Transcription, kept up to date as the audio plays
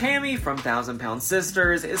Tammy from Thousand Pound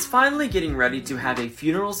Sisters is finally getting ready to have a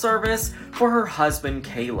funeral service for her husband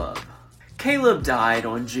Caleb. Caleb died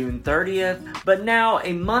on June 30th, but now,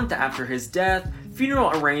 a month after his death, funeral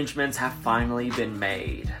arrangements have finally been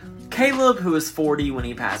made. Caleb, who was 40 when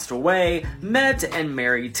he passed away, met and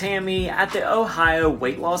married Tammy at the Ohio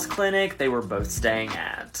weight loss clinic they were both staying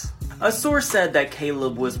at. A source said that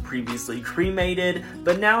Caleb was previously cremated,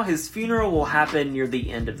 but now his funeral will happen near the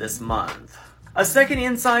end of this month. A second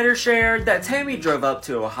insider shared that Tammy drove up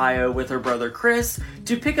to Ohio with her brother Chris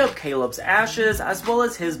to pick up Caleb's ashes as well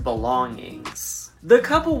as his belongings. The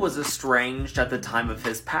couple was estranged at the time of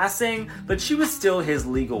his passing, but she was still his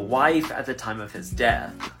legal wife at the time of his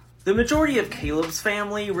death. The majority of Caleb's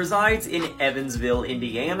family resides in Evansville,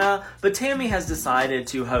 Indiana, but Tammy has decided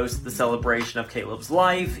to host the celebration of Caleb's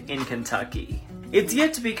life in Kentucky. It's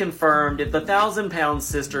yet to be confirmed if the Thousand Pound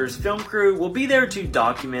Sisters film crew will be there to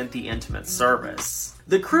document the intimate service.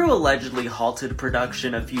 The crew allegedly halted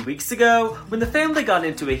production a few weeks ago when the family got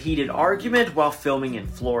into a heated argument while filming in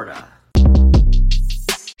Florida.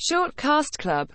 Short Cast Club